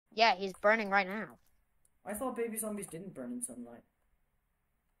Yeah, he's burning right now. I thought baby zombies didn't burn in sunlight.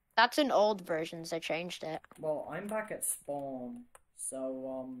 That's in old versions. They changed it. Well, I'm back at spawn,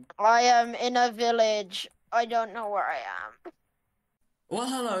 so, I am in a village. I don't know where I am. Well,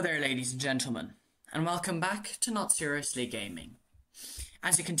 hello there, ladies and gentlemen, and welcome back to Not Seriously Gaming.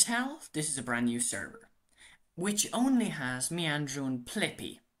 As you can tell, this is a brand new server, which only has me, Andrew, and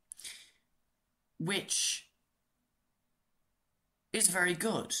Plippy, which is very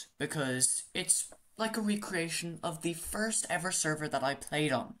good, because it's like a recreation of the first ever server that I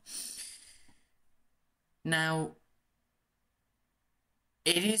played on. Now,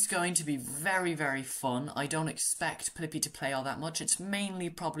 it is going to be very, very fun. I don't expect Plippy to play all that much. It's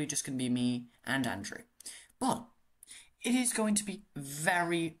mainly probably just going to be me and Andrew. But it is going to be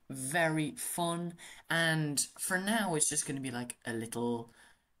very, very fun. And for now, it's just going to be like a little,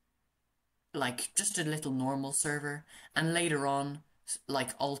 just a little normal server. And later on, like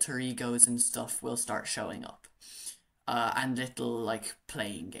alter egos and stuff will start showing up. And little, like,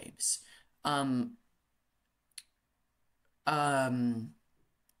 playing games.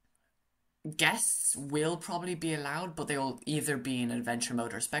 Guests will probably be allowed, but they'll either be in adventure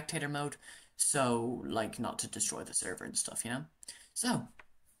mode or spectator mode, so, like, not to destroy the server and stuff, you know? So,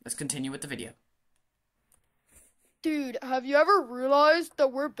 let's continue with the video. Dude, have you ever realized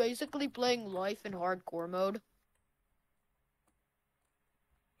that we're basically playing life in hardcore mode?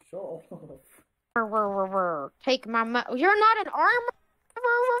 shut up. Take my You're not an armor.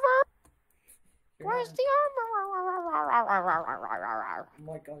 You're Where's not- the armor? Oh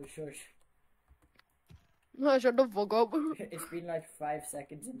my god, shush. Shut the fuck up. It's been like 5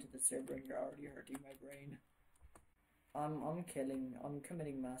 seconds into the server and you're already hurting my brain. I'm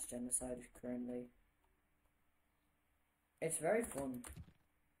committing mass genocide currently. It's very fun.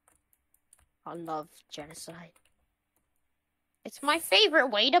 I love genocide. It's my favorite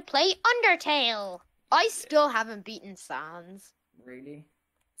way to play Undertale. I still haven't beaten Sans. Really?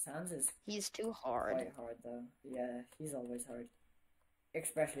 Sans is He's too hard. quite hard though. Yeah, he's always hard.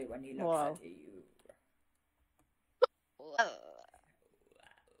 Especially when he looks Wow. at you.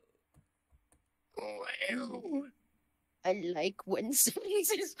 I like when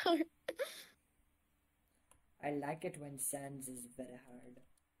Sans is hard. I like it when Sans is very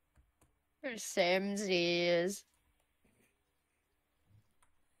hard. Sans is.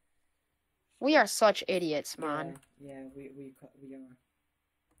 We are such idiots, man. Yeah, we are.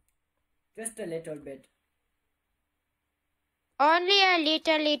 Just a little bit. Only a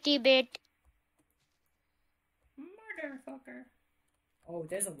little bit. Motherfucker. Oh,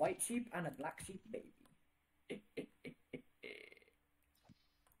 there's a white sheep and a black sheep baby.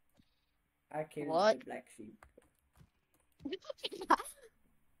 I killed What? the black sheep.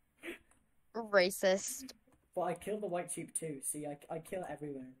 Racist. But I killed the white sheep too. See, I kill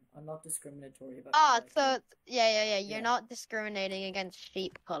everyone. I'm not discriminatory about Ah, who I so yeah. You're Yeah. not discriminating against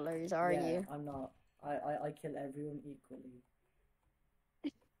sheep colors, are kill. Yeah, you? I'm not. I kill everyone equally.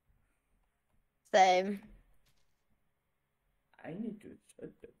 Same. I need to shut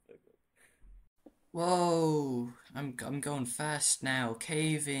the fuck up. Whoa, I'm going fast now,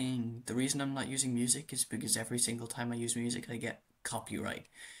 caving. The reason I'm not using music is because every single time I use music, I get copyright.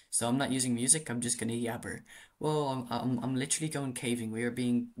 So I'm not using music, I'm just gonna yabber. Whoa, I'm literally going caving. We are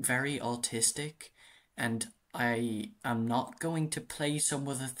being very autistic, and I am not going to play some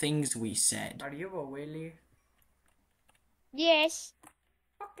of the things we said. Are you a Willy? Yes.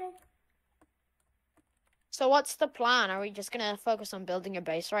 Okay. So what's the plan? Are we just gonna focus on building a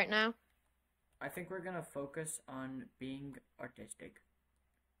base right now? I think we're gonna focus on being artistic.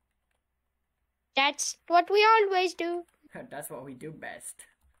 That's what we always do. That's what we do best.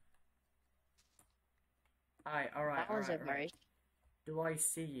 Alright, That was a alright. very. Do I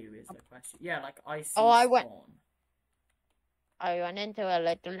see you is the question. Yeah, like I see Oh, I went- spawn. I went into a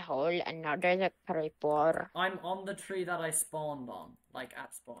little hole and now there's a creeper. I'm on the tree that I spawned on, like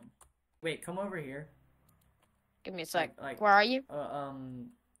at spawn. Wait, come over here. Give me a sec. Like- Where are you?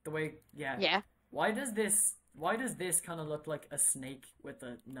 The way, yeah. Yeah. Why does this kind of look like a snake with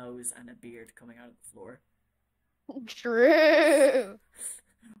a nose and a beard coming out of the floor? True.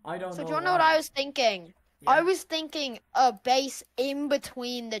 I don't know. So do you wanna know what I was thinking? Yeah. I was thinking a base in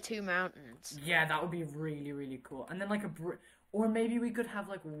between the two mountains. Yeah, that would be really, really cool. And then like or maybe we could have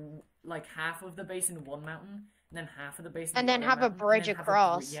like half of the base in one mountain, and then half of the base in And the then other have a mountain, and bridge then have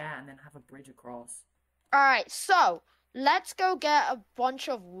across. yeah, and then have a bridge across. Alright, so let's go get a bunch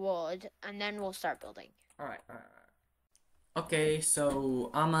of wood and then we'll start building. Alright. Okay,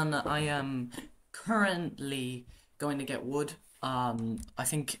 so I am currently going to get wood. I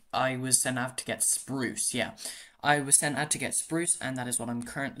think I was sent out to get spruce, yeah. I was sent out to get spruce, and that is what I'm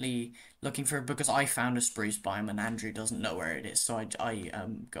currently looking for because I found a spruce biome and Andrew doesn't know where it is, so I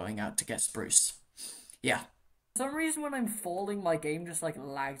am going out to get spruce. Yeah. For some reason when I'm falling, my game just like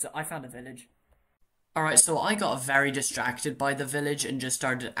lags. I found a village. Alright, so I got very distracted by the village and just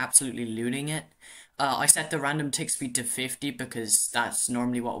started absolutely looting it. I set the random tick speed to 50 because that's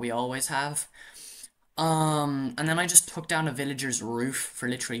normally what we always have. And then I just took down a villager's roof for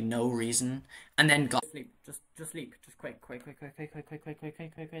literally no reason, and then got Sleep. Just sleep. Just quick. I'm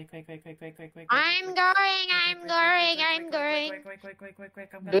going. Quick.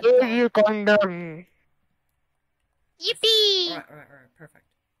 You can done. Yippee! Alright, perfect.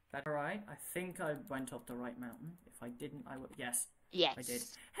 That's alright. I think I went up the right mountain. If I didn't, I would. Yes, Yes. I did.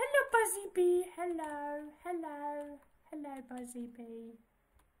 Hello, Buzzy Bee. Hello, Buzzy Bee.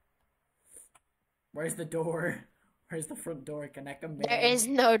 Where's the door? Where's the front door? Can I come in? There is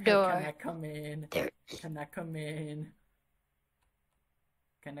no Can door. I come in? There. Can I come in?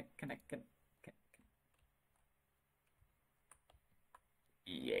 Can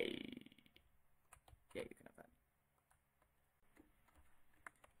Yay. Yeah, you can have that.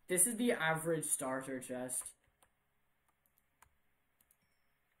 This is the average starter chest.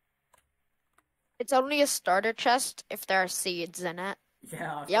 It's only a starter chest if there are seeds in it.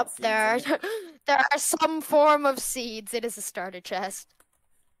 Yeah. I've Yep, got seeds there in are, it. there are some form of seeds. It is a starter chest.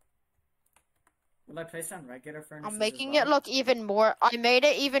 Will I place down regular furnaces? I'm as making well? it look even more. I made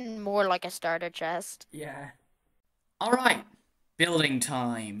it even more like a starter chest. Yeah. Alright, building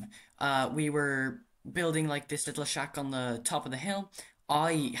time. We were building like this little shack on the top of the hill.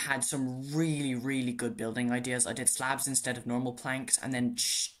 I had some really, really good building ideas. I did slabs instead of normal planks, and then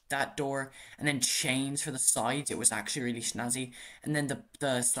that door, and then chains for the sides. It was actually really snazzy. And then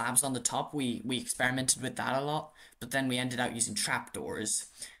the slabs on the top, we experimented with that a lot, but then we ended up using trapdoors.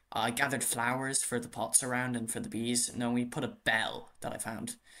 I gathered flowers for the pots around and for the bees, and then we put a bell that I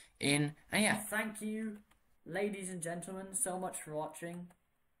found in, and yeah. Thank you, ladies and gentlemen, so much for watching.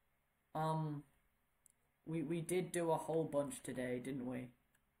 We did do a whole bunch today, didn't we?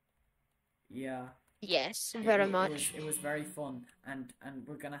 Yeah. Yes, It- very it much. was very fun, and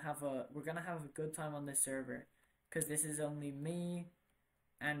we're gonna have a good time on this server, because this is only me,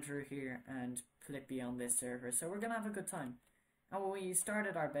 Andrew here, and Flippy on this server, so we're gonna have a good time. And we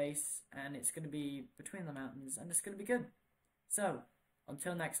started our base, and it's gonna be between the mountains, and it's gonna be good. So,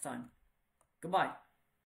 until next time, goodbye.